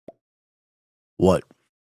What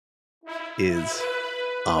is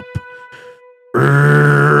up,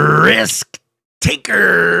 risk takers?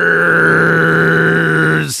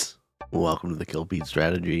 Welcome to the Kill Pete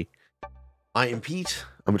strategy. I am Pete.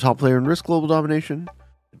 I'm a top player in Risk Global Domination,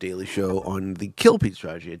 a daily show on the Kill Pete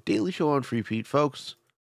strategy, a daily show on Free Pete, folks.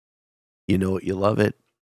 You know it, you love it.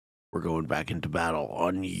 We're going back into battle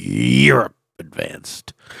on Europe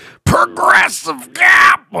Advanced Progressive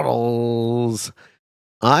Capitals.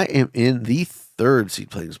 I am in the third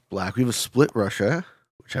seat playing black. We have a split Russia,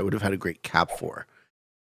 which I would have had a great cap for.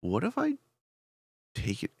 What if I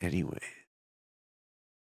take it anyway?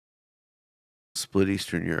 Split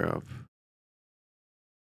Eastern Europe.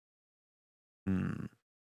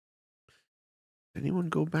 Anyone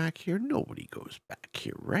go back here? Nobody goes back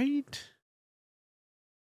here, right?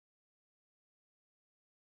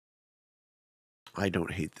 I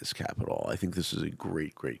don't hate this cap at all. I think this is a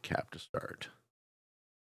great, great cap to start.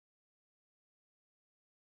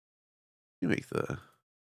 Let me make the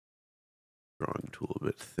drawing tool a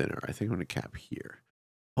bit thinner. I think I'm going to cap here.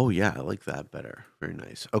 Oh, yeah, I like that better. Very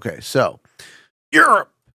nice. Okay, so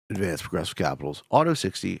Europe Advanced Progressive Capitals, Auto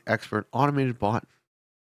 60, Expert, Automated Bot,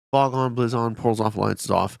 Fog on, Blizz on, Portals off, Alliances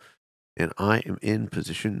off, and I am in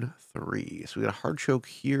position 3. So we got a hard choke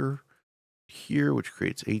here, which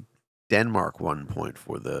creates a Denmark 1 point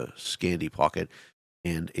for the Scandi pocket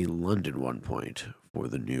and a London 1 point for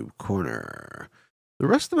the new corner. The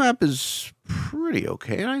rest of the map is pretty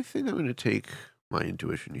okay, and I think I'm going to take my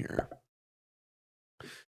intuition here.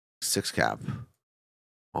 6 cap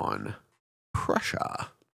on Prussia.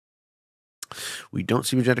 We don't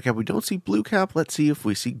see magenta cap. We don't see blue cap. Let's see if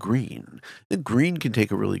we see green. The green can take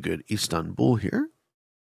a really good Istanbul here.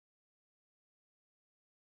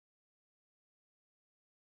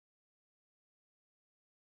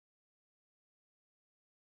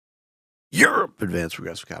 Europe Advanced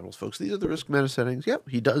Progressive Capitals, folks. These are the risk meta settings. Yep,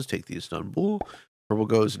 he does take the Istanbul. Purple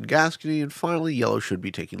goes in Gascony, and finally, yellow should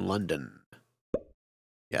be taking London.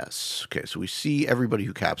 Yes. Okay, so we see everybody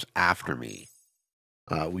who caps after me.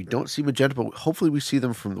 We don't see magenta, but hopefully we see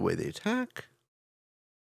them from the way they attack.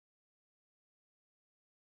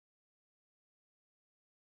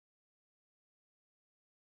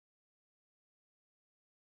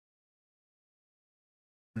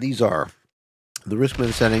 These are the risk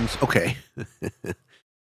meta settings. Okay.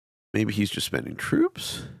 Maybe he's just spending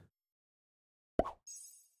troops.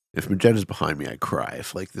 If magenta's behind me, I cry.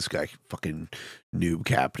 If, like, this guy fucking noob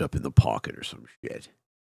capped up in the pocket or some shit.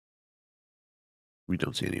 We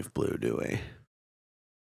don't see any of blue, do we?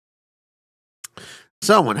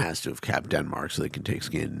 Someone has to have capped Denmark so they can take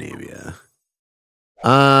Scandinavia.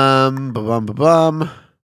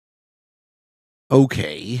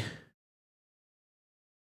 Okay.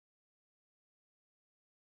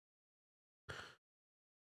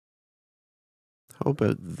 How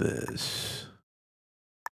about this?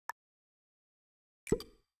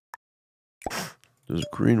 Does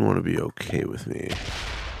green want to be okay with me?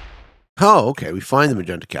 Oh, okay. We find the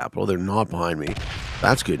magenta capital. They're not behind me.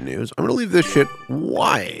 That's good news. I'm going to leave this shit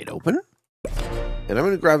wide open. And I'm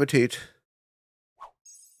going to gravitate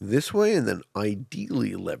this way and then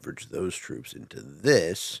ideally leverage those troops into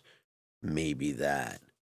this. Maybe that.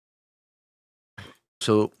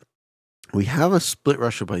 So we have a split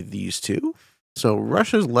Russia by these two. So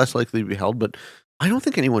Russia is less likely to be held, but I don't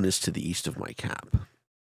think anyone is to the east of my cap.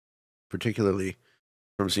 Particularly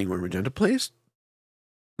from seeing where magenta plays.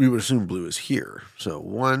 We would assume blue is here. So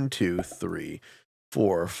 1, 2, 3,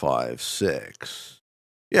 4, 5, 6.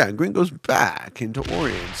 Yeah, green goes back into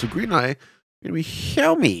Orient. So green and I are going to be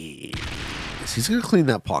Helmy. He's going to clean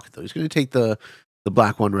that pocket, though. He's going to take the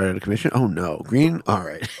black one right out of commission. Oh, no. Green, all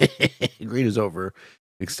right. Green is over.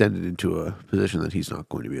 Extended into a position that he's not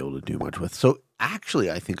going to be able to do much with. So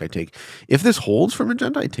actually, I think I take, if this holds for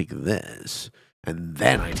magenta, I take this. And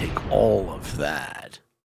then I take all of that.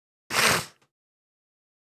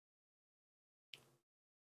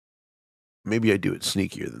 Maybe I do it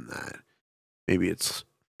sneakier than that. Maybe it's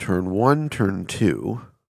turn 1, turn 2,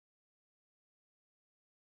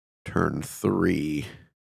 turn 3.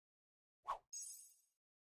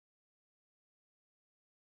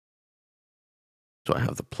 So I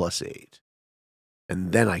have the +8.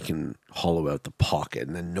 And then I can hollow out the pocket,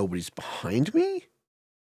 and then nobody's behind me?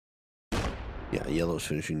 Yeah, yellow's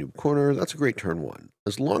finishing new corner. That's a great turn 1.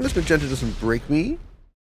 As long as magenta doesn't break me, which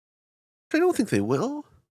I don't think they will.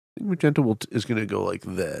 I think magenta is going to go like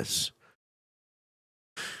this.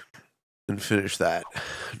 And finish that.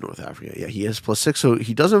 North Africa. Yeah, he has +6, so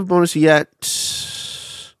he doesn't have a bonus yet.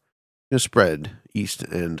 Going to spread east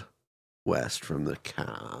and west from the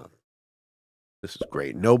cap. This is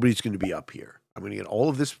great. Nobody's going to be up here. I'm going to get all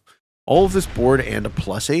of this all of this board and a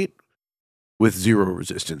 +8 with 0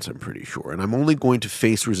 resistance, I'm pretty sure. And I'm only going to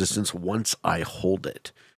face resistance once I hold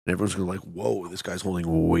it. And everyone's going to be like, whoa, this guy's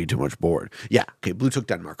holding way too much board. Yeah, okay, blue took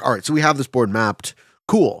Denmark. All right, so we have this board mapped.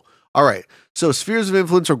 Cool. All right, so spheres of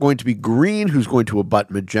influence are going to be green, who's going to abut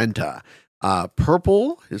magenta.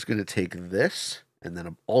 Purple is going to take this, and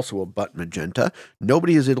then also abut magenta.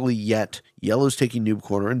 Nobody has Italy yet. Yellow's taking Noob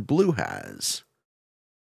Corner, and blue has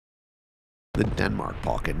the Denmark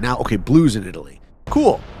pocket. Now, okay, blue's in Italy.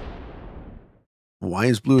 Cool. Why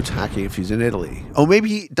is blue attacking if he's in Italy? Oh, maybe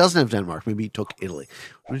he doesn't have Denmark. Maybe he took Italy.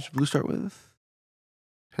 What did blue start with?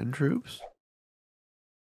 10 troops?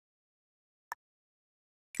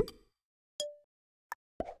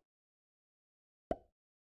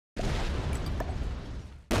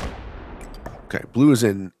 Okay, blue is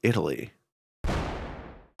in Italy.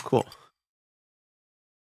 Cool.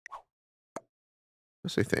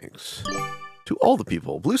 Let's say thanks to all the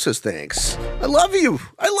people. Blue says thanks. I love you.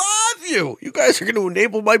 I love you. You guys are going to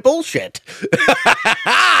enable my bullshit.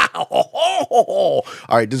 All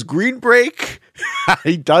right, does green break?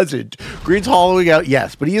 He doesn't. Green's hollowing out,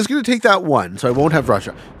 yes, but he is going to take that one, so I won't have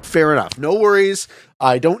Russia. Fair enough. No worries.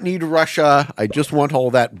 I don't need Russia. I just want all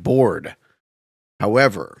that board.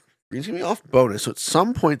 However, green's going to be off bonus, so at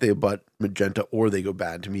some point they abut magenta or they go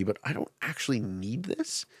bad to me, but I don't actually need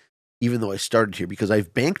this, even though I started here, because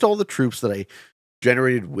I've banked all the troops that I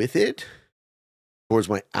generated with it towards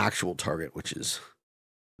my actual target, which is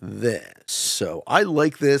this. So I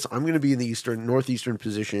like this. I'm going to be in the northeastern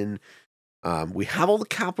position. We have all the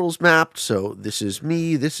capitals mapped. So this is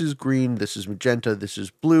me, this is green, this is magenta, this is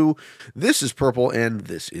blue, this is purple, and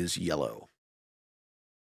this is yellow.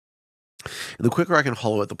 And the quicker I can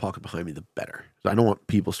hollow out the pocket behind me, the better. I don't want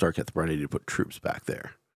people start get the ready to put troops back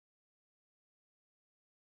there.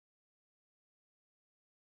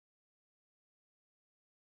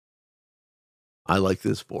 I like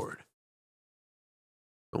this board.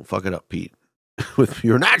 Don't fuck it up, Pete, with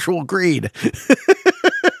your natural greed.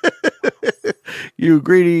 You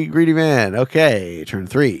greedy man. Okay, turn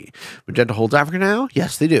 3. Magenta holds Africa now?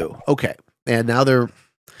 Yes, they do. Okay, and now they're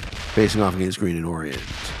facing off against green and Orient.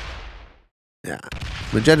 Yeah.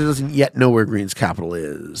 Magenta doesn't yet know where green's capital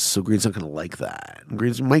is, so green's not going to like that.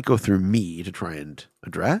 Green's might go through me to try and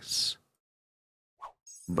address,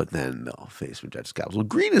 but then they'll face magenta's capital.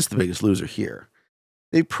 Green is the biggest loser here.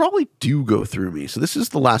 They probably do go through me, so this is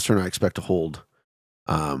the last turn I expect to hold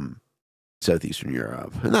Southeastern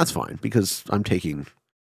Europe, and that's fine, because I'm taking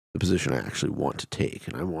the position I actually want to take,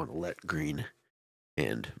 and I want to let green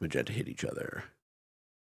and magenta hit each other.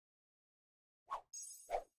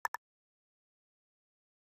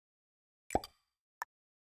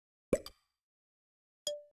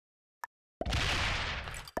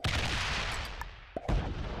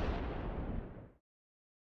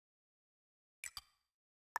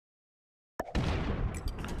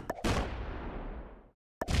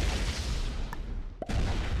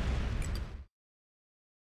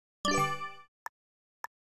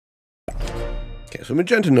 Okay, so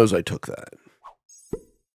magenta knows I took that.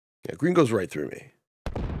 Yeah, green goes right through me.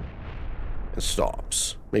 And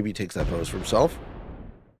stops. Maybe he takes that bonus for himself.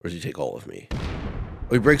 Or does he take all of me?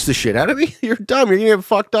 Oh, he breaks the shit out of me? You're dumb. You're gonna get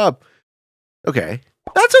fucked up. Okay.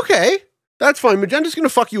 That's okay. That's fine. Magenta's gonna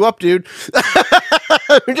fuck you up, dude.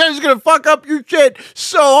 Magenta's gonna fuck up your shit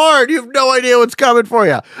so hard. You have no idea what's coming for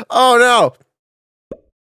you. Oh, no.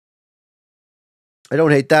 I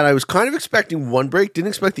don't hate that. I was kind of expecting one break, didn't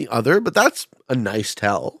expect the other, but that's a nice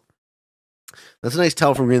tell. That's a nice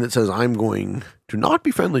tell from green that says, I'm going to not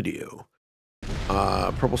be friendly to you.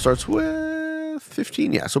 Purple starts with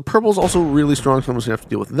 15. Yeah, so purple's also really strong, so I'm just going to have to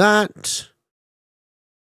deal with that.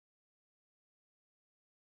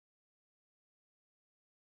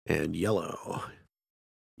 And yellow.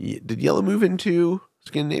 Did yellow move into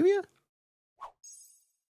Scandinavia?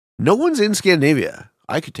 No one's in Scandinavia.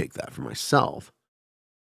 I could take that for myself.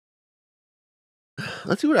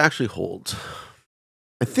 Let's see what it actually holds.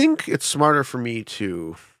 I think it's smarter for me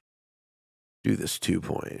to do this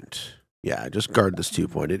 2-point. Yeah, just guard this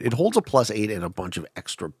 2-point. It holds a +8 and a bunch of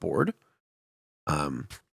extra board.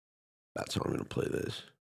 That's how I'm going to play this.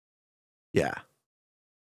 Yeah.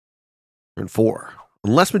 Turn 4.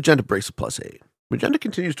 Unless magenta breaks a +8. Magenta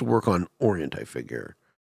continues to work on Orient, I figure.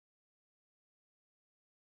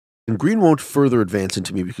 And green won't further advance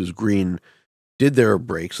into me because green did their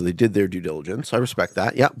break, so they did their due diligence. I respect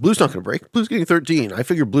that. Yeah, blue's not going to break. Blue's getting 13. I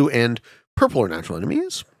figure blue and purple are natural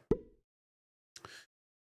enemies.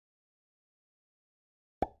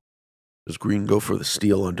 Does green go for the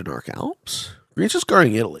steal on Denark Alps? Green's just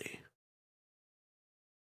guarding Italy.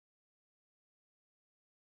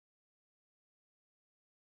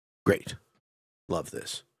 Great. Love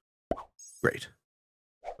this. Great.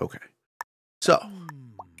 Okay. So.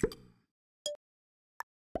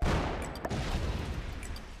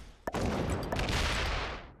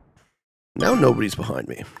 Now nobody's behind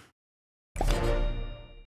me.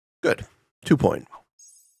 Good. 2 point.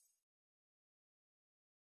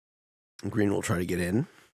 Green will try to get in.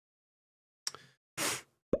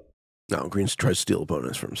 No, Green tries to steal a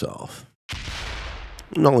bonus for himself.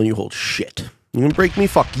 Not letting you hold shit. You can break me?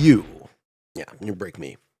 Fuck you. Yeah, you can break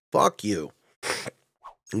me. Fuck you. I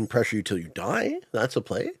can pressure you till you die? That's a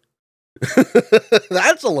play?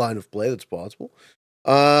 That's a line of play that's possible.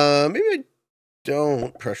 Maybe I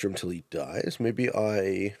don't pressure him till he dies. Maybe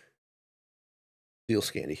I steal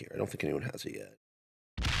Scandy here. I don't think anyone has it yet.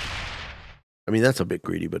 I mean, that's a bit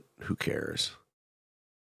greedy, but who cares?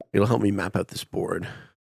 It'll help me map out this board.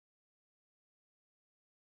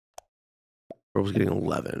 Purple's getting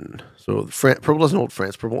 11. So purple doesn't hold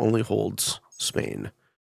France. Purple only holds Spain.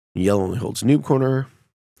 Yellow only holds Noob Corner.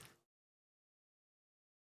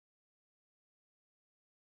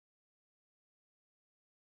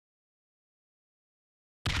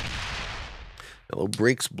 Yellow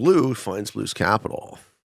breaks blue, finds blue's capital.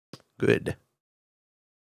 Good.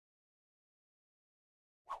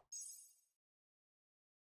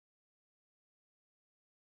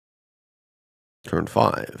 Turn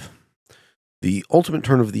 5. The ultimate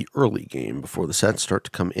turn of the early game before the sets start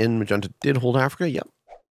to come in. Magenta did hold Africa. Yep.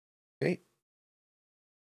 Okay.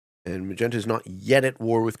 And Magenta is not yet at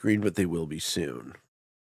war with Green, but they will be soon.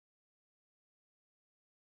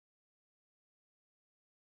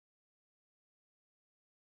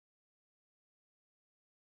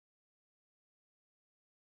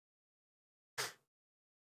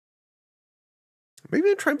 Maybe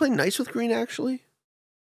I try and play nice with Green, actually.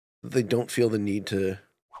 They don't feel the need to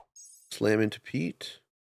slam into Pete.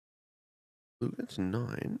 Blue gets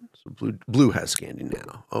 9. So blue has Scandy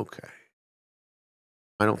now. Okay.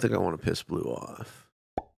 I don't think I want to piss blue off.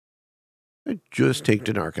 I just take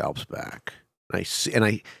Denark Alps back. And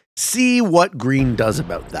I see what Green does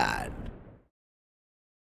about that.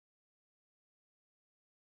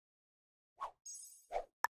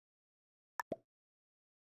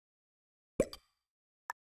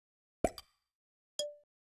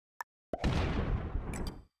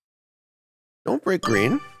 Don't break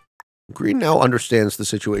Green. Green now understands the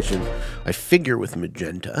situation, I figure, with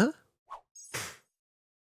Magenta.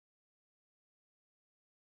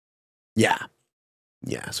 Yeah.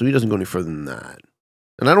 Yeah, so he doesn't go any further than that.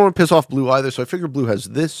 And I don't want to piss off blue either, so I figure blue has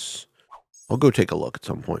this. I'll go take a look at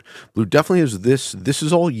some point. Blue definitely has this. This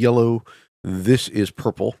is all yellow. This is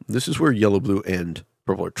purple. This is where yellow, blue, and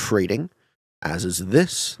purple are trading. As is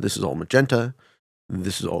this. This is all magenta.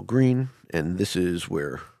 This is all green. And this is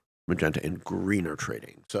where magenta and green are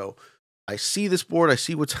trading. So I see this board. I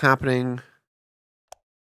see what's happening.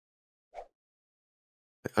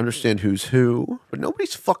 I understand who's who. But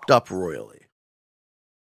nobody's fucked up royally.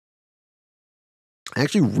 I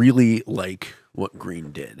actually really like what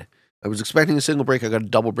green did. I was expecting a single break. I got a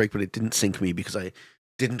double break, but it didn't sink me because I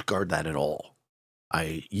didn't guard that at all.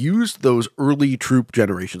 I used those early troop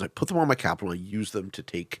generations. I put them on my capital. I used them to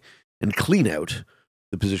take and clean out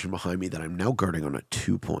the position behind me that I'm now guarding on a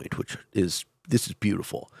 2-point, which is, this is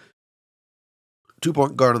beautiful.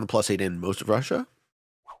 2-point guard on the +8 in most of Russia.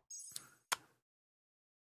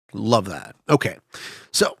 Love that. Okay.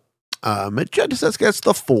 So, Magenta sets gets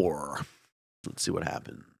the 4. Let's see what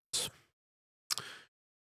happens.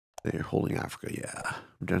 They're holding Africa, yeah.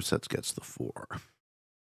 Magenta sets gets the 4.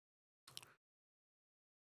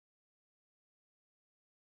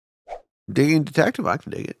 Digging detective, I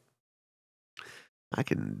can dig it. I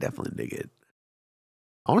can definitely dig it.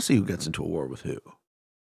 I want to see who gets into a war with who.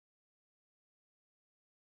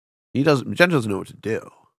 Magenta doesn't know what to do.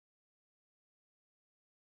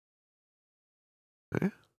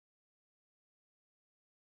 Okay.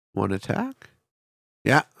 One attack.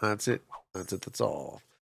 Yeah, that's it. That's it. That's all.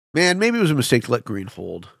 Man, maybe it was a mistake to let green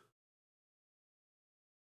hold.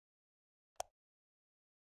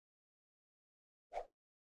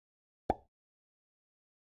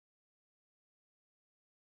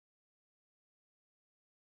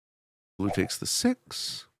 Blue takes the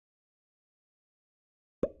 6.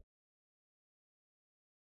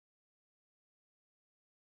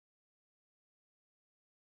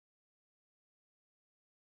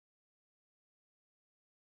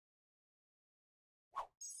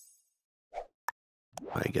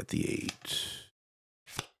 I get the 8.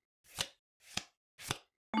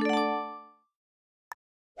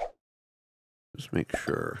 Just make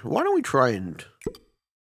sure. Why don't we try and,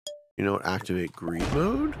 you know, activate green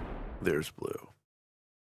mode? There's blue.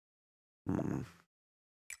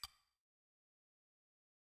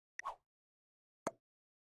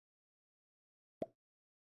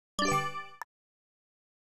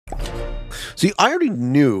 See, I already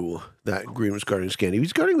knew that green was guarding Scandi.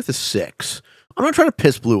 He's guarding with a 6. I'm not trying to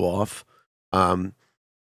piss blue off. I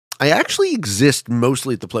actually exist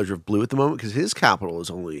mostly at the pleasure of blue at the moment because his capital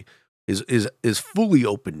is fully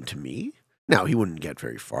open to me. Now, he wouldn't get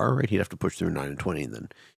very far, right? He'd have to push through 9 and 20, and then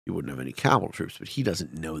he wouldn't have any capital troops, but he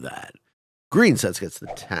doesn't know that. Green sets gets the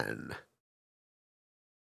 10.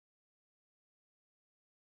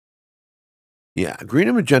 Yeah, green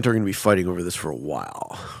and magenta are going to be fighting over this for a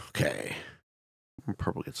while. Okay.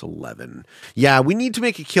 Purple gets 11. Yeah, we need to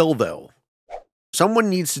make a kill, though. Someone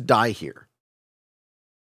needs to die here.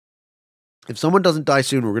 If someone doesn't die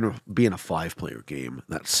soon, we're going to be in a 5-player game.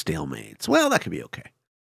 That's stalemates. Well, that could be okay.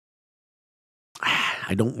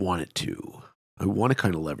 I don't want it to. I want to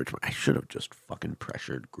kind of leverage. I should have just fucking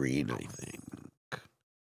pressured green, I think.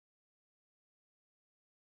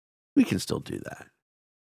 We can still do that.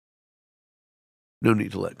 No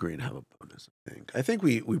need to let green have a bonus, I think. I think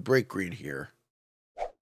we break green here.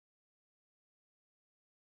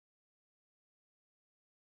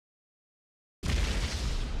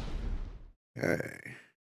 Okay.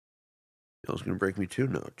 Yellow's going to break me too?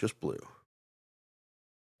 No, just blue.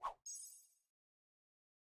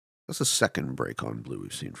 That's the second break on blue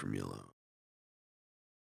we've seen from yellow.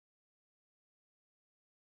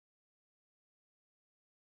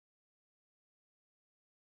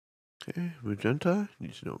 Okay, magenta.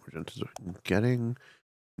 Need to know what magenta's getting.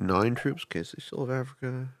 9 troops. Okay, so they still have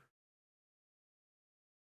Africa.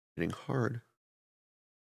 Getting hard.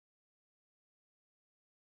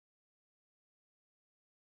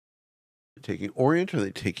 Taking Orient, or are they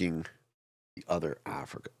taking the other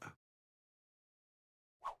Africa?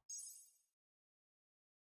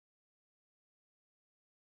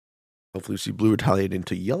 Hopefully we see blue retaliate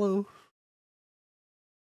into yellow.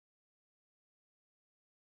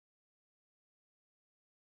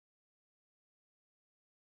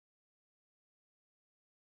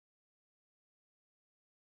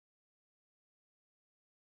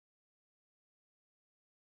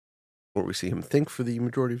 Or we see him think for the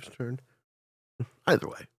majority of his turn. Either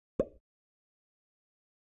way.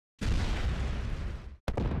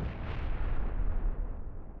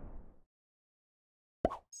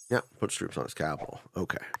 Yeah, puts troops on his capital.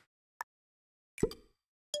 Okay.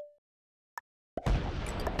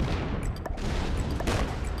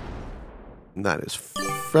 And that is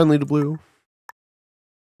friendly to blue.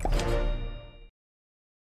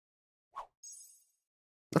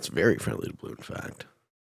 That's very friendly to blue, in fact.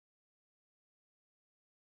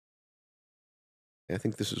 I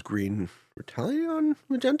think this is green retaliate on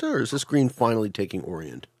magenta, or is this green finally taking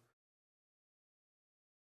Orient?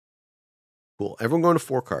 Cool. Everyone going to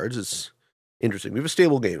 4 cards. It's interesting. We have a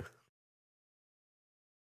stable game.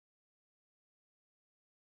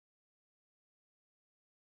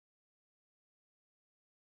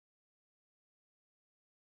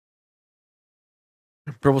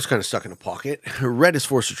 Purple's kind of stuck in a pocket. Red is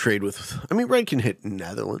forced to trade with... I mean, red can hit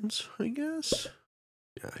Netherlands, I guess.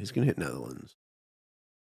 Yeah, he's going to hit Netherlands.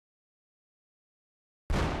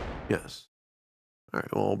 Yes. All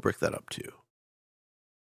right, well, I'll break that up too.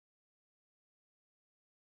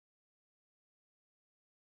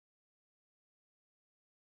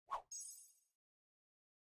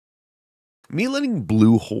 Me letting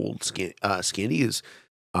blue hold Scandi is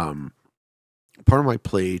part of my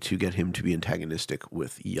play to get him to be antagonistic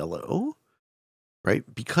with yellow, right?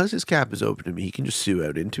 Because his cap is open to me, he can just sue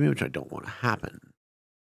out into me, which I don't want to happen.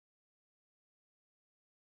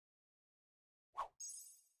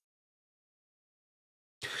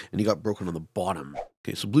 And he got broken on the bottom.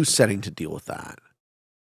 Okay, so blue's setting to deal with that.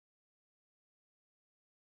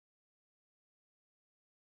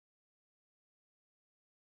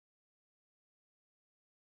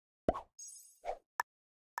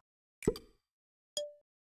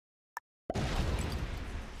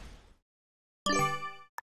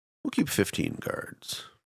 We'll keep 15 guards.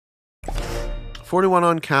 41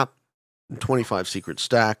 on cap, and 25 secret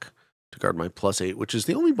stack to guard my +8, which is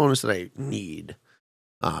the only bonus that I need.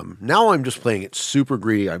 Now I'm just playing it super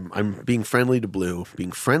greedy. I'm being friendly to blue,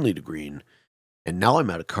 being friendly to green, and now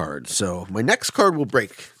I'm out of cards. So my next card will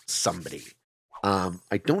break somebody.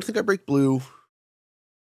 I don't think I break blue. I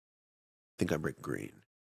think I break green.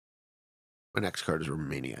 My next card is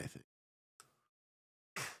Romania, I think.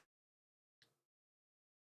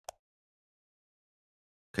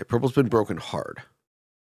 Okay, purple's been broken hard.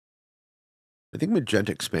 I think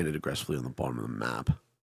magenta expanded aggressively on the bottom of the map.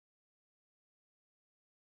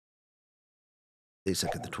 They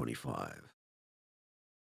second the 25.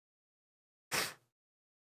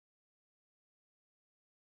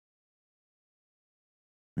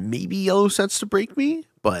 Maybe yellow sets to break me,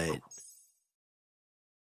 but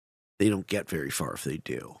they don't get very far if they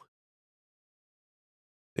do.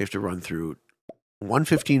 They have to run through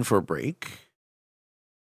 115 for a break.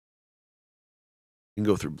 You can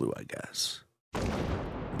go through blue, I guess.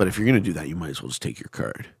 But if you're going to do that, you might as well just take your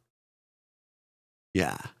card.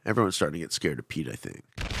 Yeah, everyone's starting to get scared of Pete, I think.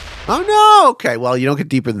 Oh, no! Okay, well, you don't get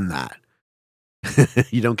deeper than that.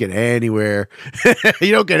 You don't get anywhere.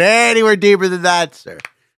 You don't get anywhere deeper than that, sir.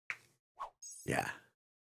 Yeah.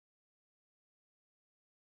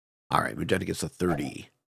 All right, Magenta gets a 30.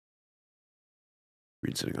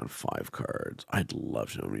 Green sitting on 5 cards. I'd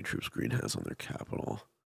love to know how many troops Green has on their capital.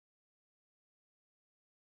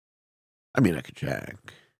 I mean, I could check.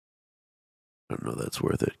 I don't know that's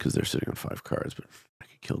worth it because they're sitting on 5 cards, but I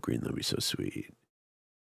could kill Green. That'd be so sweet.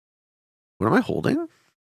 What am I holding?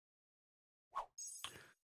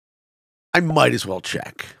 I might as well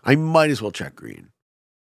check. I might as well check Green.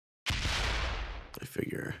 I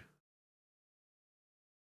figure.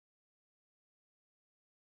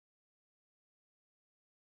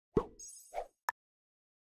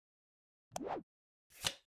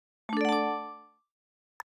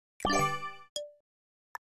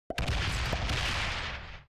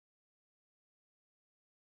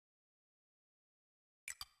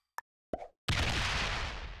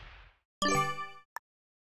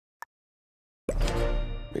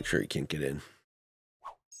 Make sure he can't get in.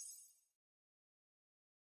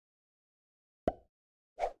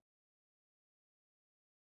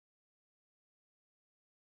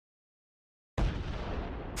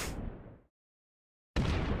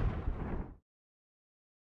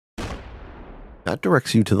 That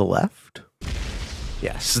directs you to the left?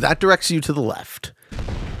 Yes, that directs you to the left.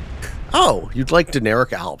 Oh, you'd like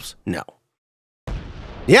Deneric Alps? No.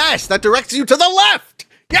 Yes, that directs you to the left!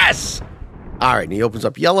 Yes! All right, and he opens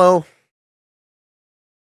up yellow.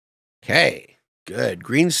 Okay, good.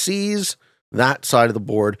 Green sees that side of the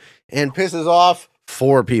board and pisses off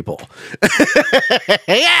 4 people.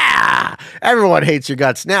 Yeah! Everyone hates your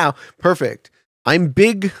guts now. Perfect. I'm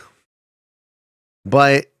big,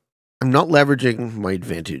 but I'm not leveraging my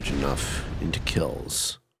advantage enough into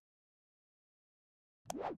kills.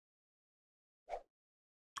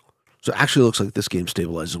 So it actually looks like this game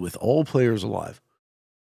stabilizes with all players alive.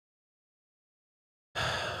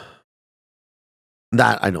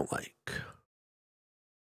 That I don't like.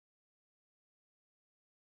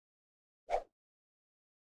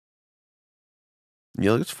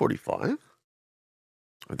 Yellow gets 45.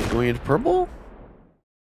 Are they going into purple?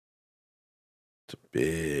 It's a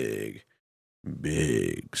big,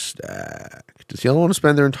 big stack. Does yellow want to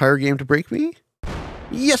spend their entire game to break me?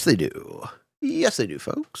 Yes, they do. Yes, they do,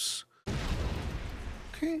 folks.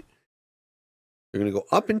 Okay. They're going to go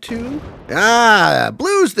up into... Ah,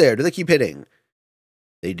 blue's there. Do they keep hitting?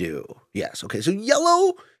 They do. Yes. Okay, so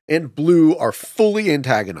yellow and blue are fully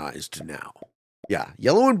antagonized now. Yeah,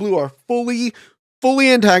 yellow and blue are fully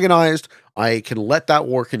antagonized. I can let that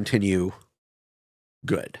war continue.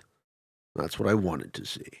 Good. That's what I wanted to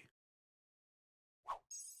see.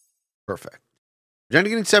 Perfect. Agenda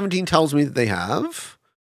getting 17 tells me that they have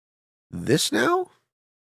this now.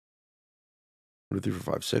 1, 2, 3,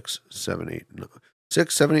 4, 5, 6, 7, 8, 9.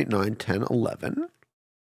 6, 7, 8, 9, 10, 11.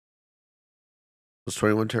 Those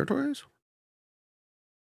 21 territories.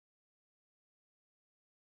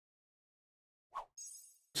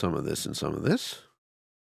 Some of this and some of this.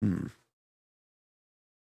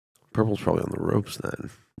 Purple's probably on the ropes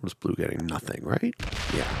then. Was blue getting nothing, right?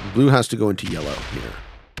 Yeah, blue has to go into yellow here.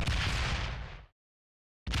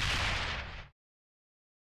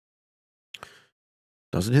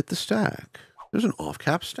 Doesn't hit the stack. There's an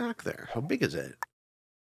off-cap stack there. How big is it?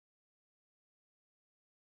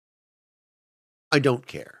 I don't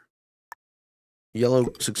care. Yellow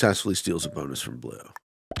successfully steals a bonus from blue.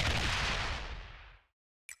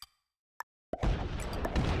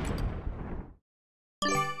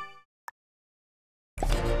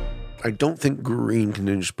 I don't think green can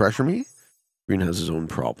just pressure me. Green has his own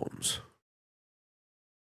problems.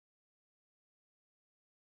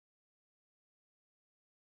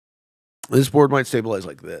 This board might stabilize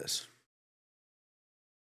like this.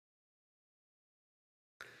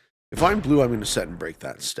 If I'm blue, I'm going to set and break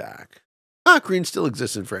that stack. Ah, green still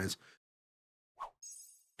exists in France.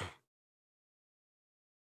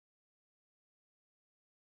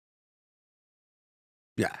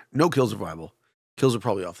 Yeah, no kills are viable. Kills are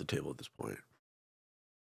probably off the table at this point.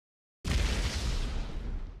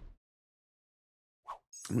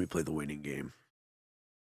 Let me play the winning game.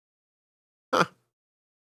 Huh.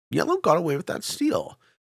 Yellow got away with that steal.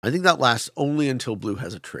 I think that lasts only until blue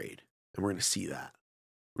has a trade. And we're going to see that.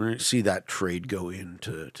 We're going to see that trade go in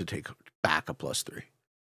to take back a +3.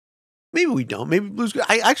 Maybe we don't. Maybe blue's good.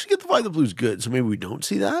 I actually get the vibe that blue's good, so maybe we don't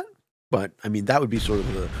see that. But, I mean, that would be sort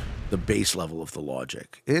of the base level of the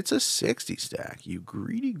logic. It's a 60 stack, you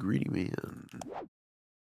greedy, greedy man.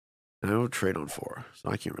 And I don't trade on 4, so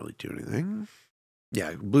I can't really do anything.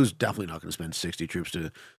 Yeah, blue's definitely not going to spend 60 troops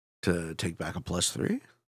to take back a +3.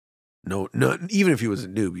 No, even if he was a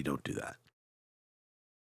noob, you don't do that.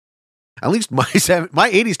 At least my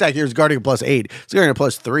 80 stack here is guarding a +8. It's guarding a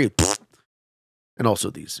 +3. And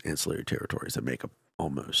also these ancillary territories that make up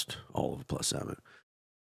almost all of a +7.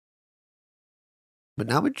 But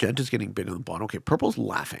now magenta's getting big on the bottom. Okay, purple's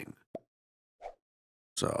laughing.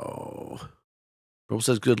 So purple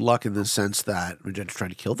says good luck in the sense that magenta's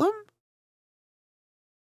trying to kill them?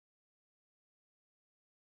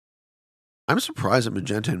 I'm surprised that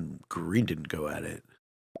magenta and green didn't go at it.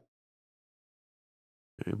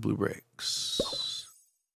 Okay, blue breaks.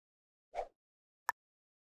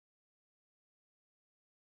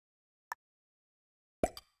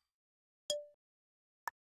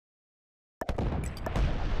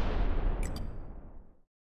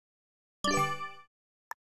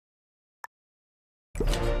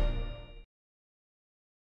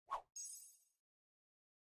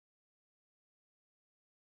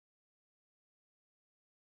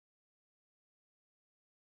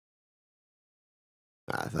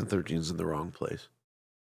 That 13's in the wrong place.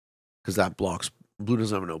 Because that blocks, blue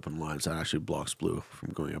doesn't have an open line, so that actually blocks blue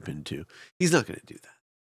from going up into. He's not going to do that.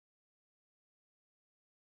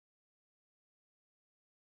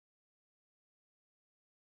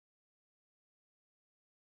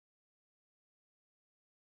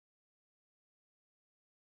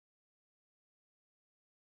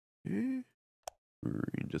 Okay.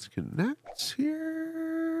 Green disconnects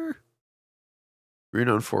here. Green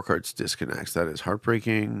on 4 cards disconnects. That is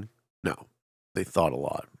heartbreaking. No, they thought a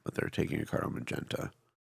lot, but they're taking a card on magenta.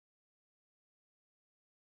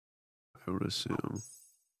 I would assume.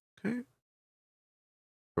 Okay.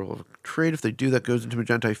 Roll a trade. If they do, that goes into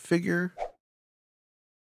magenta, I figure.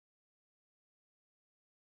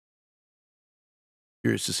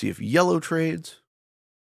 Curious to see if yellow trades.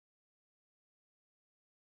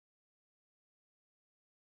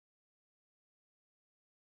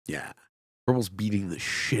 Yeah. Purple's beating the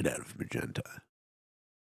shit out of magenta.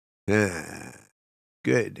 Yeah.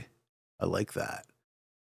 Good. I like that.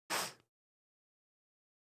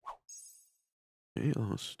 Okay,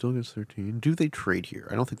 oh, still gets 13. Do they trade here?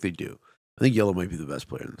 I don't think they do. I think yellow might be the best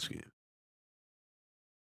player in this game.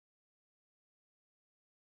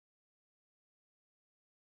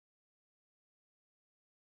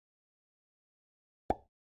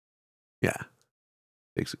 Yeah.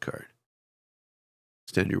 Takes a card.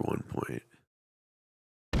 Stand your 1 point.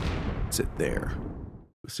 Sit there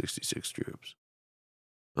with 66 troops.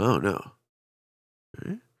 Oh, no.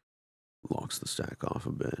 Okay. Locks the stack off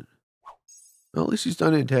a bit. Well, at least he's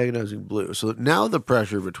done antagonizing blue. So now the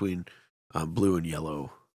pressure between blue and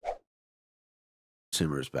yellow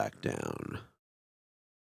simmers back down.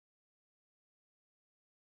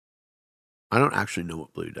 I don't actually know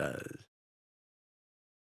what blue does.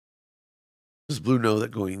 Does blue know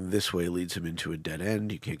that going this way leads him into a dead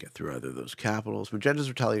end? You can't get through either of those capitals. Magenta's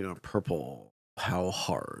retaliating on purple. How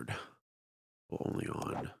hard? Well, only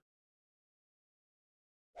on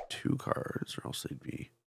 2 cards, or else they'd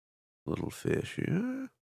be little fish. Yeah.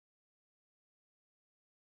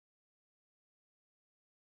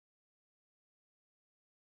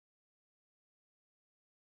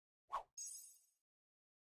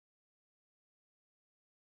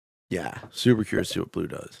 Yeah, super curious to see what blue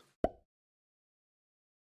does.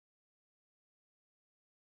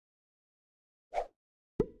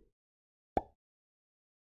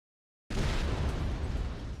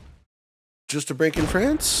 Just a break in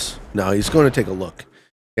France? No, he's going to take a look.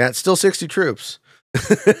 Yeah, it's still 60 troops.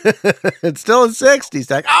 It's still a 60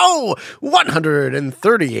 stack. Oh,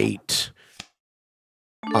 138.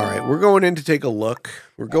 All right, we're going in to take a look.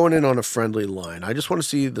 We're going in on a friendly line. I just want to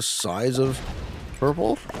see the size of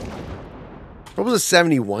purple. Purple's a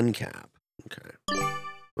 71 cap. Okay.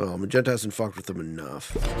 Well, magenta hasn't fucked with them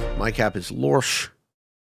enough. My cap is Lorsch.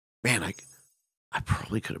 Man, I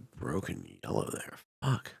probably could have broken yellow there.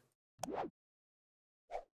 Fuck.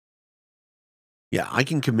 Yeah, I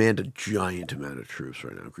can command a giant amount of troops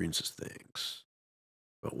right now. Green says thanks.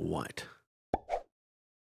 But what?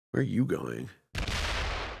 Where are you going?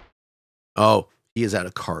 Oh, he is out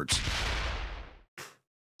of cards.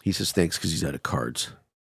 He says thanks because he's out of cards.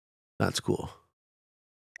 That's cool.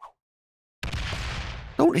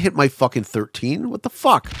 Don't hit my fucking 13. What the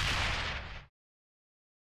fuck?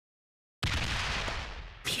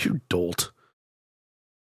 You dolt.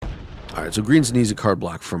 Alright, so green's needs a card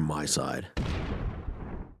block from my side.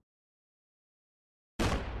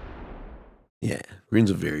 Green's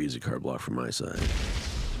a very easy card block from my side.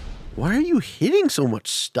 Why are you hitting so much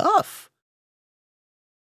stuff?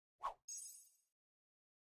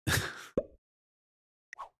 I'm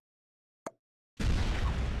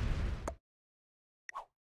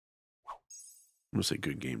going to say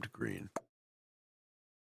good game to green.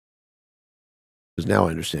 Because now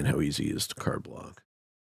I understand how easy it is to card block.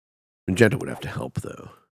 Magenta would have to help,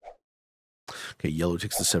 though. Okay, yellow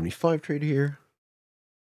takes the 75 trade here.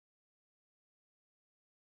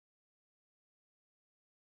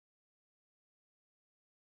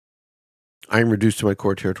 I am reduced to my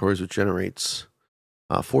core territories, which generates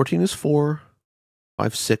 14 is 4,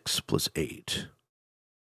 5, 6 plus 8.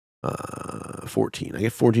 14. I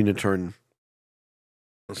get 14 a turn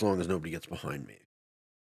as long as nobody gets behind me,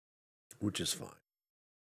 which is fine.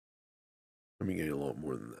 I'm getting a lot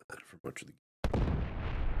more than that for much of the game.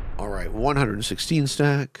 All right, 116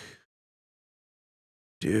 stack.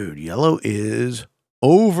 Dude, yellow is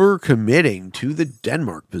overcommitting to the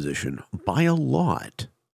Denmark position by a lot.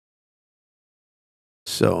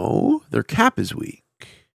 So their cap is weak.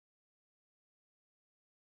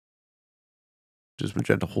 Does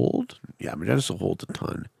magenta hold? Yeah, magenta still holds a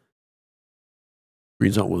ton.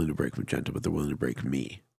 Green's not willing to break magenta, but they're willing to break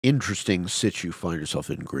me. Interesting sit you find yourself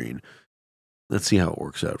in, green. Let's see how it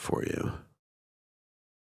works out for you.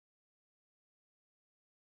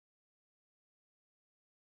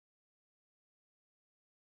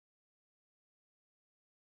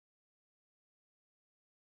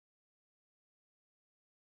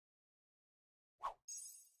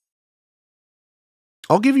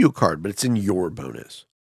 I'll give you a card, but it's in your bonus.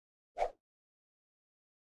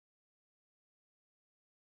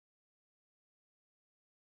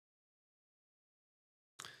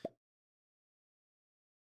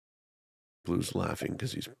 Blue's laughing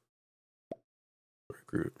because he's...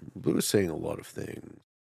 Blue is saying a lot of things.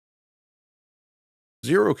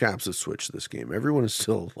 0 caps have switched this game. Everyone is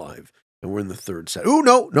still alive. And we're in the 3rd set. Oh,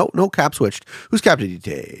 no cap switched. Whose cap did he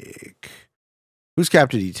take? Whose cap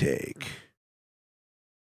did he take?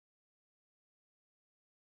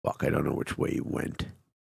 Fuck, I don't know which way he went.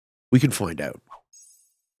 We can find out.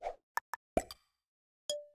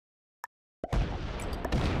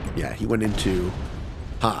 Yeah, he went into...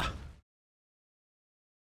 Ha.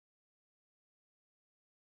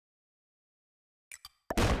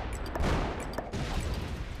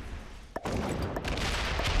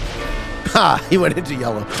 Ha! He went into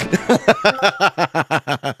yellow.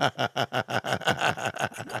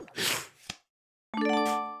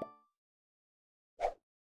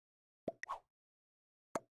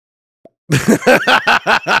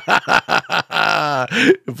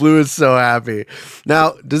 Blue is so happy.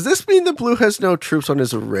 Now, does this mean that blue has no troops on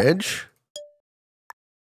his ridge?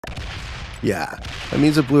 Yeah, that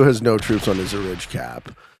means that blue has no troops on his ridge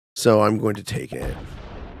cap. So I'm going to take it.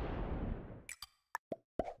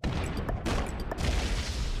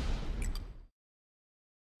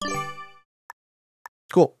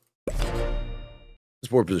 Cool. This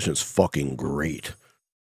board position is fucking great.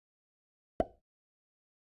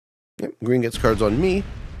 Yep, green gets cards on me.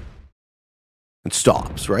 And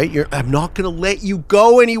stops, right? I'm not going to let you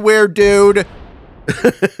go anywhere, dude.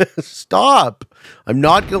 Stop. I'm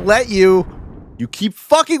not going to let you. You keep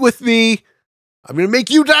fucking with me. I'm going to make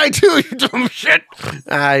you die too, you dumb shit.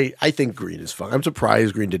 I think green is fine. I'm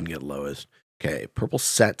surprised green didn't get lowest. Okay, purple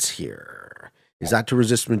sets here. Is that to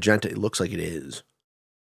resist magenta? It looks like it is.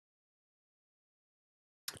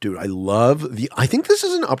 Dude, I love I think this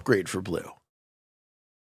is an upgrade for blue.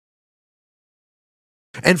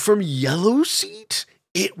 And from yellow seat,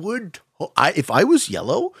 it would... if I was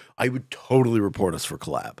yellow, I would totally report us for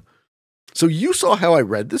collab. So you saw how I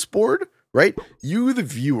read this board, right? You, the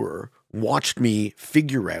viewer, watched me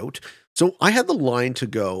figure out. So I had the line to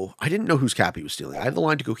go... I didn't know whose cap he was stealing. I had the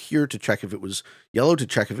line to go here to check if it was yellow, to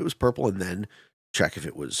check if it was purple, and then check if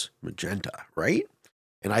it was magenta, right?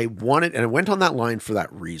 And I went on that line for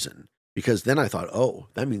that reason. Because then I thought, oh,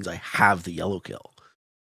 that means I have the yellow kill.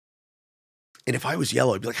 And if I was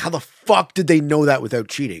yellow, I'd be like, how the fuck did they know that without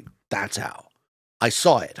cheating? That's how. I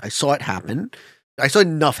saw it. I saw it happen. I saw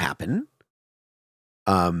enough happen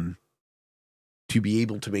to be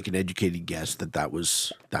able to make an educated guess that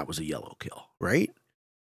was a yellow kill, right?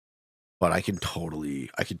 But I can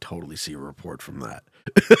totally see a report from that.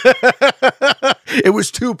 It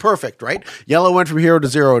was too perfect, right? Yellow went from 0 to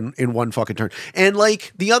 0 in one fucking turn. And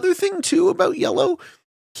like the other thing too about yellow,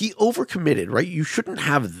 he overcommitted, right? You shouldn't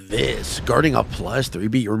have this guarding a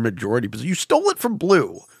 +3 be your majority position. You stole it from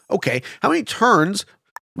blue. Okay, how many turns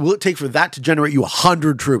will it take for that to generate you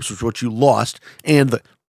 100 troops, which is what you lost, and the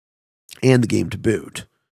game to boot?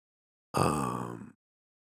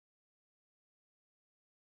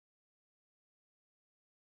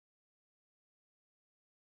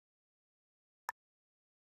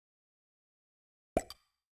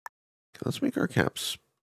 Let's make our caps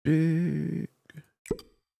big.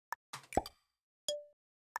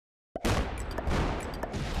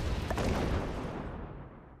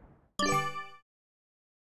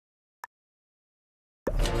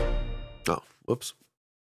 Oh, whoops.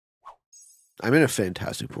 I'm in a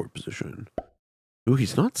fantastic port position. Ooh,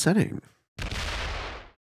 he's not setting.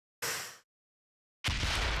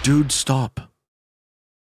 Dude, stop.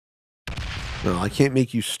 No, I can't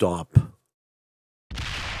make you stop.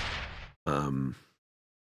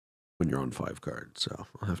 When you're on 5 cards, so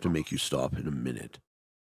I'll have to make you stop in a minute.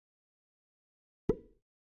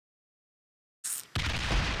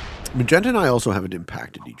 Magenta and I also haven't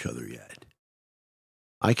impacted each other yet.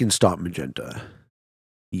 I can stop Magenta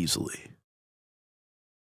easily.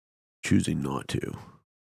 Choosing not to.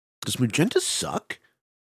 Does Magenta suck?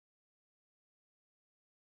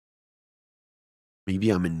 Maybe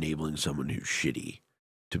I'm enabling someone who's shitty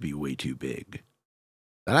to be way too big.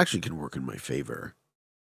 That actually can work in my favor.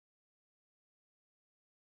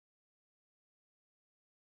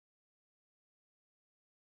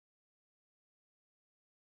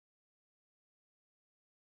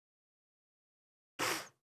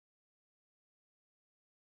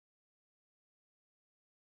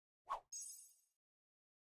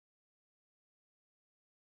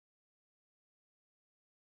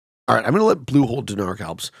 All right, I'm going to let Blue hold Denark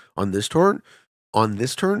Alps on this turn. On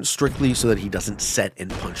this turn, strictly so that he doesn't set and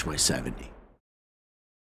punch my 70.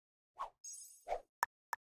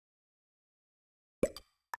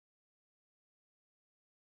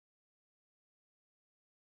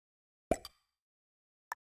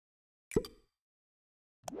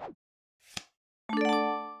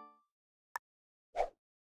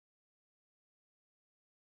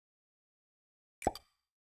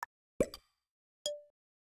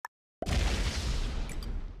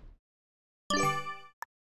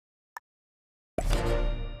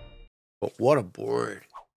 But what a board.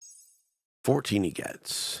 14 he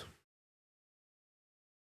gets.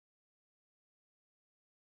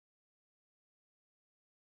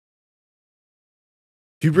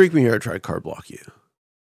 If you break me here, I try to card block you.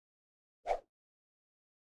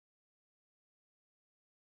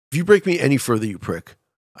 If you break me any further, you prick,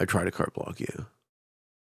 I try to card block you.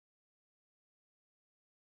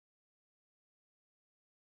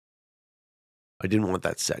 I didn't want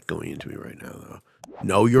that set going into me right now, though.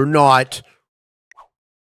 No, you're not.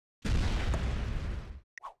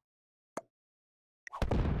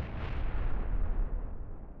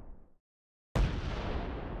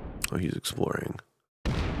 Oh, he's exploring.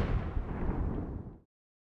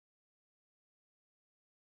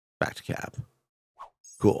 Back to cap.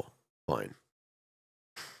 Cool. Fine.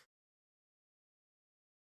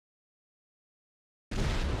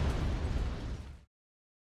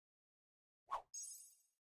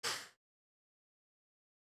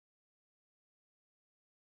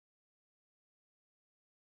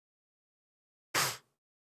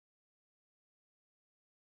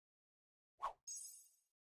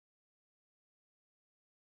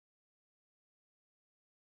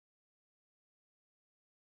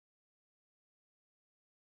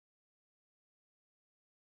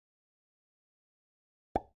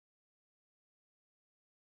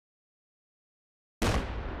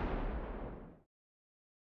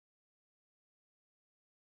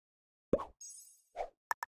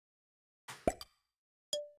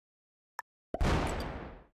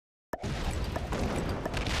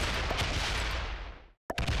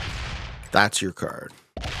 That's your card.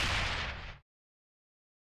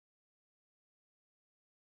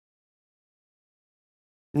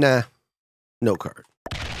 Nah. No card.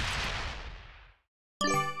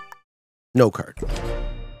 No card.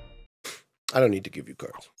 I don't need to give you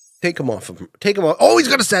cards. Take him off of him. Take him off. Oh, he's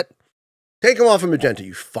got a set. Take him off of Magenta,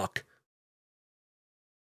 you fuck.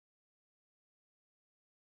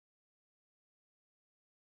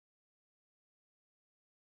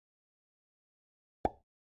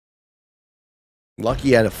 Lucky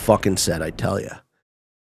he had a fucking set, I tell ya.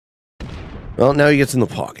 Well, now he gets in the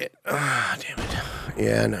pocket. Ah, damn it.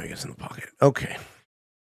 Yeah, now he gets in the pocket. Okay.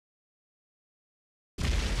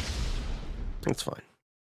 That's fine.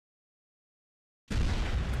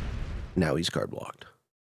 Now he's card blocked.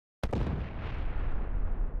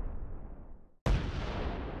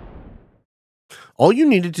 All you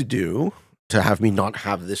needed to do to have me not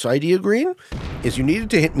have this idea green is you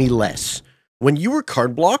needed to hit me less. When you were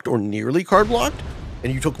card blocked or nearly card blocked,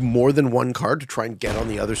 and you took more than one card to try and get on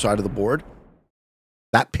the other side of the board,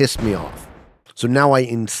 that pissed me off. So now I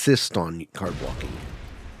insist on card blocking.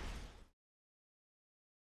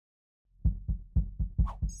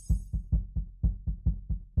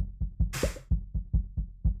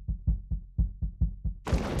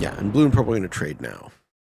 Yeah, and blue and purple are going to trade now.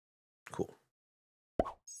 Cool.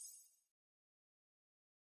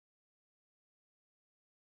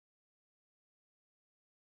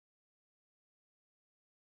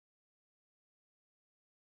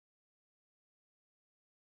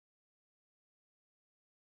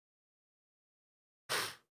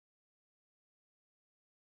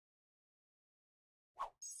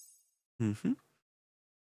 Mm-hmm.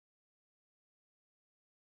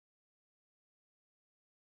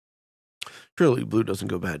 Surely blue doesn't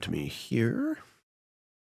go bad to me here.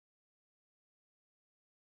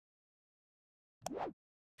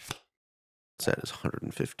 Set is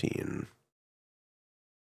 115.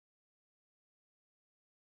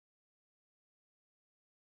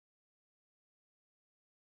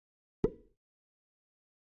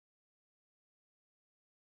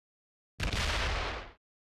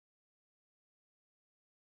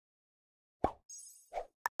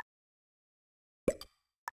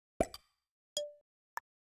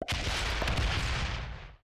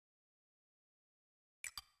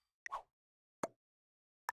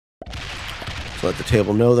 So let the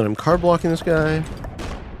table know that I'm card blocking this guy.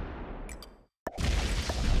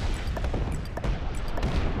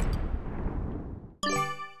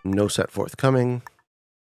 No set forthcoming.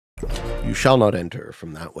 You shall not enter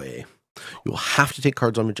from that way. You will have to take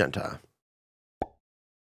cards on magenta.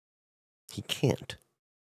 He can't.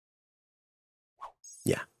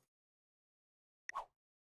 Yeah.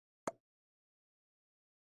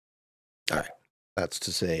 All right. That's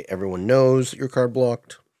to say everyone knows that you're card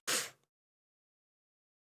blocked.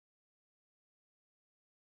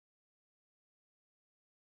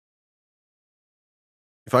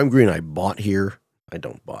 If I'm green, I bought here. I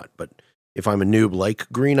don't bought, but if I'm a noob like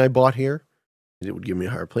green, I bought here. It would give me a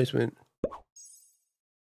higher placement.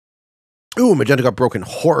 Ooh, magenta got broken.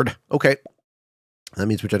 Horde. Okay. That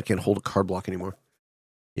means magenta can't hold a card block anymore.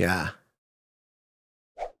 Yeah.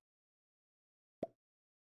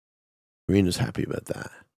 Green is happy about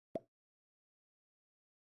that.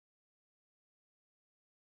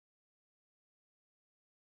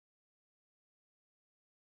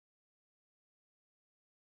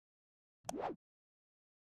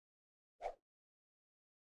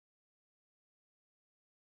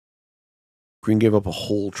 Green gave up a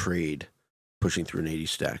whole trade, pushing through an 80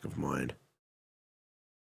 stack of mine.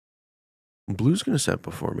 Blue's going to set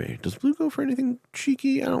before me. Does blue go for anything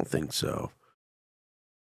cheeky? I don't think so.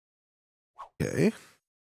 Okay.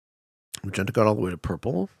 Magenta got all the way to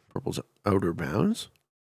purple. Purple's outer bounds.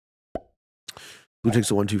 Blue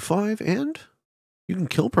takes a 1-2-5, and you can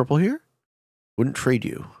kill purple here. Wouldn't trade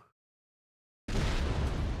you.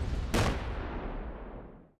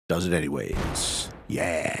 Does it anyways.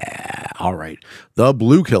 Yeah. All right. The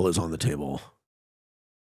blue kill is on the table.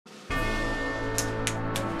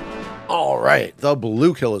 All right. The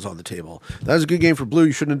blue kill is on the table. That was a good game for blue.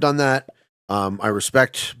 You shouldn't have done that. I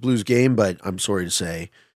respect blue's game, but I'm sorry to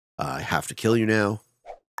say I have to kill you now.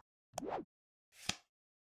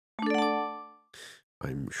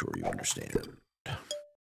 I'm sure you understand.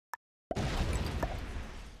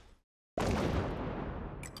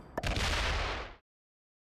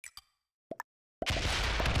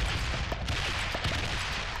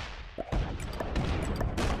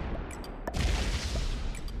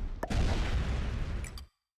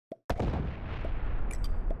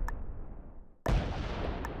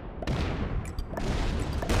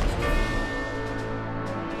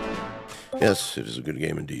 Yes, it is a good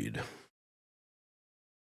game indeed.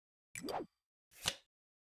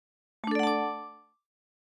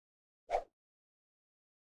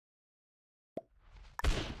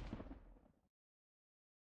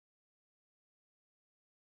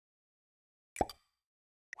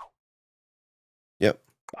 Yep.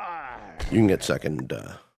 You can get second,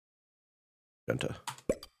 Genta.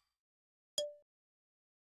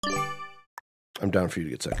 I'm down for you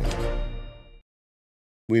to get second.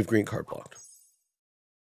 We have green card blocked.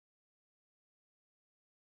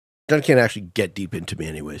 Genta can't actually get deep into me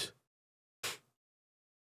anyways.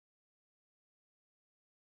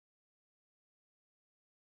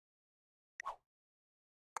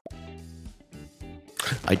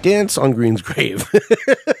 I dance on green's grave.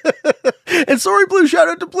 And sorry, blue, shout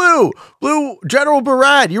out to blue. Blue, General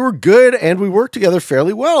Barad, you were good and we worked together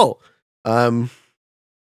fairly well. But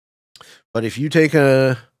if you take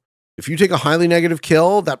a highly negative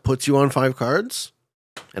kill, that puts you on 5 cards,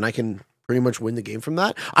 and I can pretty much win the game from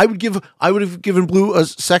that. I would have given blue a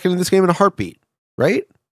second in this game in a heartbeat, right?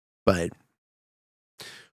 But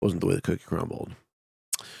wasn't the way the cookie crumbled.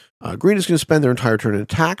 Green is going to spend their entire turn in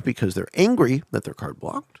attack because they're angry that their card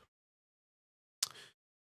blocked.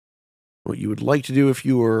 What you would like to do if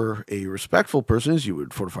you were a respectful person is you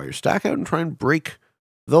would fortify your stack out and try and break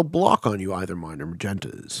the block on you, either mine or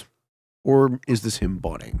Magenta's. Or is this him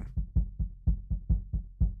botting?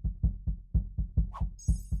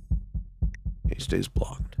 He stays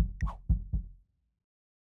blocked.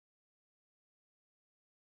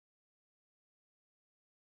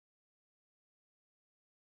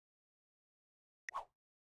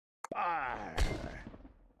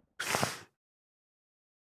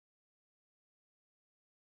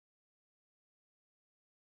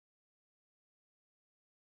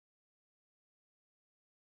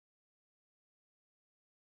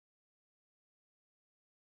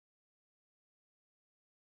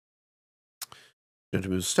 Going to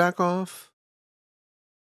move stack off.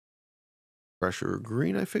 Pressure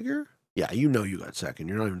green, I figure. Yeah, you know you got second.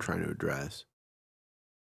 You're not even trying to address.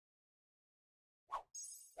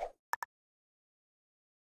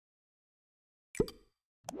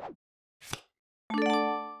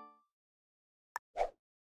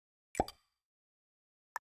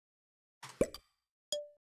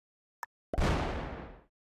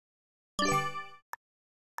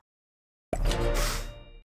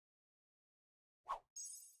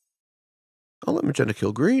 I'll let Magenta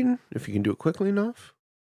kill green if you can do it quickly enough.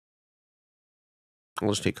 I'll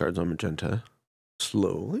just take cards on Magenta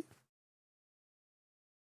slowly.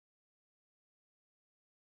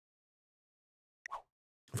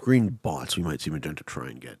 If green bots, we might see Magenta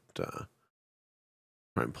try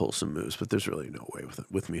and pull some moves, but there's really no way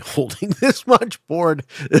with me holding this much board.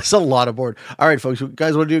 It's a lot of board. All right, folks, you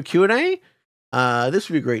guys want to do a Q&A? This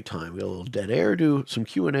would be a great time. We got a little dead air, do some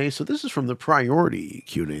Q&A. So this is from the priority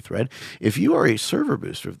Q&A thread. If you are a server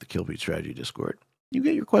booster of the Killbeat Strategy Discord, you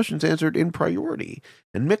get your questions answered in priority.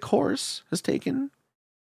 And Mick Horse has taken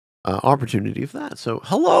opportunity of that. So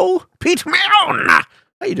hello, Pete Malone. How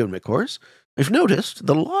you doing, Mick Horse? I've noticed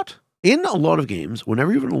that in a lot of games,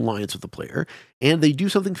 whenever you have an alliance with a player and they do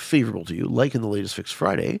something favorable to you, like in the latest Fix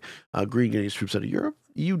Friday, Green getting his troops out of Europe,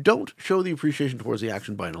 you don't show the appreciation towards the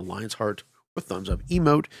action by an alliance heart or thumbs up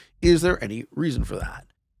emote. Is there any reason for that?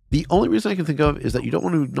 The only reason I can think of is that you don't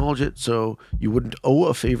want to acknowledge it, so you wouldn't owe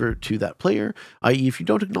a favor to that player, i.e. if you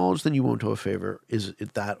don't acknowledge, then you won't owe a favor. Is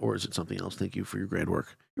it that, or is it something else? Thank you for your grand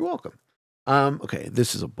work. You're welcome. Okay,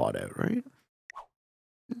 this is a bot out, right?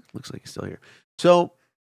 Looks like he's still here. So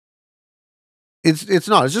it's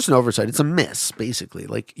not. It's just an oversight. It's a miss, basically.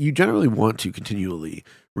 Like, you generally want to continually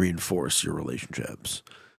reinforce your relationships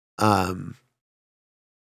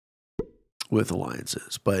with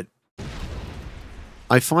alliances, but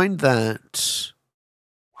I find that,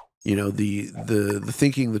 you know, the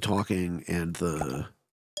thinking, the talking, and the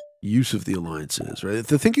use of the alliances, right?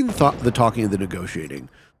 The thinking, the talking, and the negotiating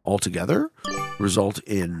all together result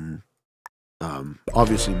in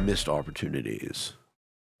obviously missed opportunities.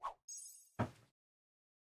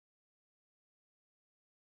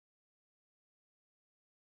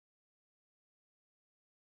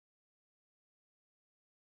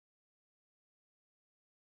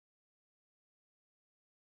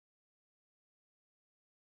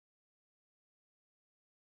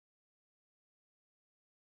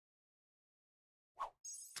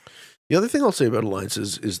 The other thing I'll say about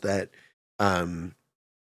alliances is that the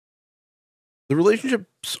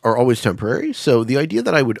relationships are always temporary. So the idea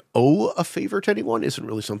that I would owe a favor to anyone isn't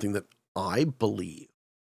really something that I believe.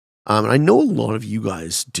 And I know a lot of you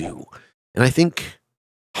guys do. And I think,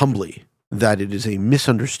 humbly, that it is a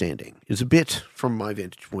misunderstanding. It's a bit, from my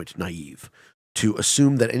vantage point, naive to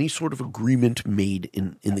assume that any sort of agreement made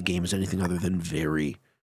in the game is anything other than very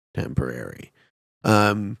temporary.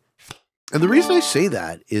 And the reason I say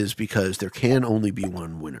that is because there can only be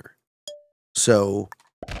one winner. So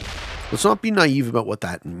let's not be naive about what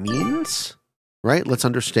that means, right? Let's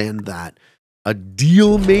understand that a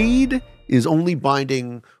deal made is only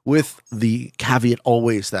binding, with the caveat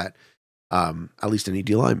always that at least any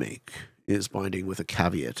deal I make is binding with a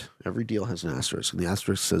caveat. Every deal has an asterisk, and the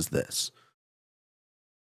asterisk says this: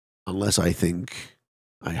 unless I think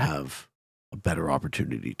I have a better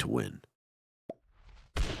opportunity to win,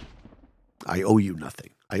 I owe you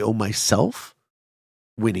nothing. I owe myself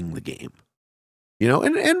winning the game. You know,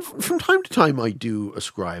 and from time to time I do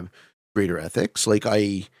ascribe greater ethics. Like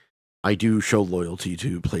I do show loyalty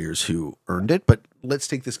to players who earned it, but let's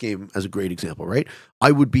take this game as a great example, right?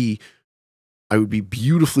 I would be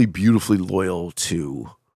beautifully, beautifully loyal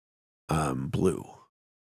to blue.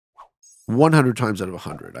 100 times out of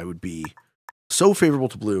 100. I would be so favorable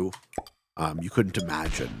to blue, you couldn't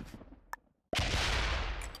imagine.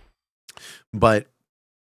 But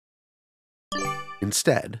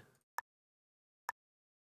instead,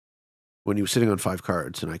 when he was sitting on 5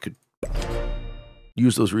 cards and I could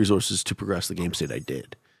use those resources to progress the game state I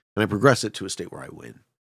did. And I progress it to a state where I win.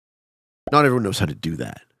 Not everyone knows how to do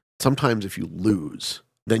that. Sometimes if you lose,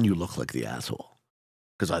 then you look like the asshole.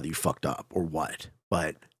 Because either you fucked up or what.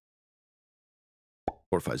 But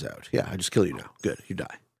fortifies out. Yeah, I just kill you now. Good, you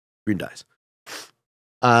die. Green dies.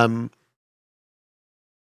 But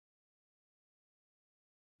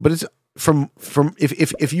it's from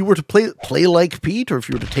if you were to play like Pete, or if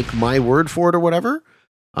you were to take my word for it or whatever,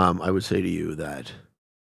 I would say to you that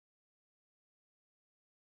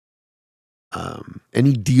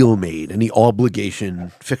any deal made, any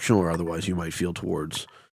obligation, fictional or otherwise, you might feel towards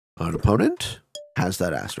an opponent has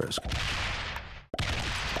that asterisk.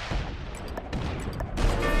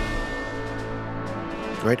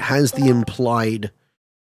 Right? Has the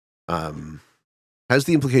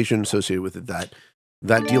implication associated with it that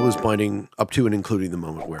that deal is binding up to and including the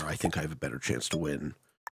moment where I think I have a better chance to win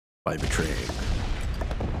by betraying.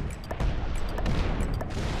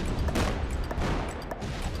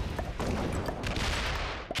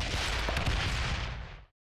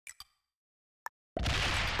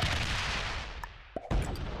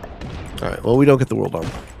 All right, well, we don't get the world on.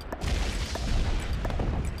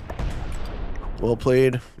 Well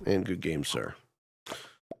played and good game, sir.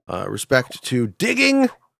 Respect to Digging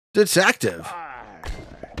Detective.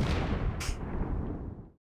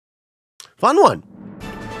 Fun one.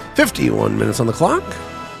 51 minutes on the clock.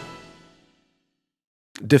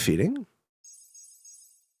 Defeating.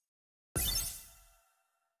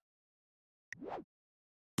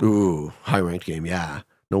 Ooh, high-ranked game, yeah.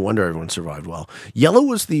 No wonder everyone survived well. Yellow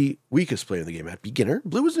was the weakest player in the game at beginner.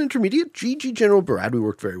 Blue was an intermediate. GG General Barad, we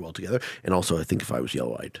worked very well together. And also, I think if I was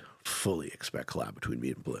yellow, I'd fully expect collab between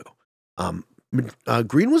me and blue.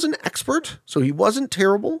 Green was an expert, so he wasn't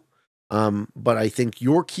terrible. But I think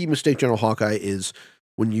your key mistake, General Hawkeye, is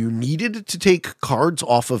when you needed to take cards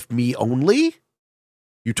off of me only,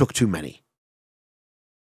 you took too many.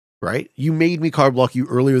 Right? You made me card block you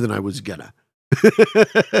earlier than I was gonna.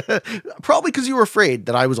 Probably because you were afraid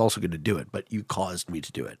that I was also going to do it, but you caused me to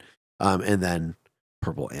do it. And then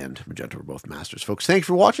purple and magenta were both masters. Folks, thanks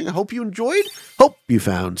for watching. I hope you enjoyed. Hope you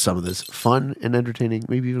found some of this fun and entertaining,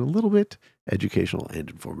 maybe even a little bit educational and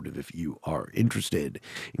informative. If you are interested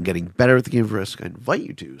in getting better at the game of Risk, I invite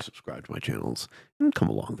you to subscribe to my channels and come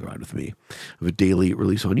along the ride with me. I have a daily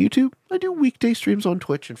release on YouTube. I do weekday streams on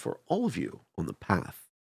Twitch, and for all of you on the path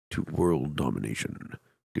to world domination,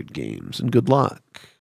 good games and good luck.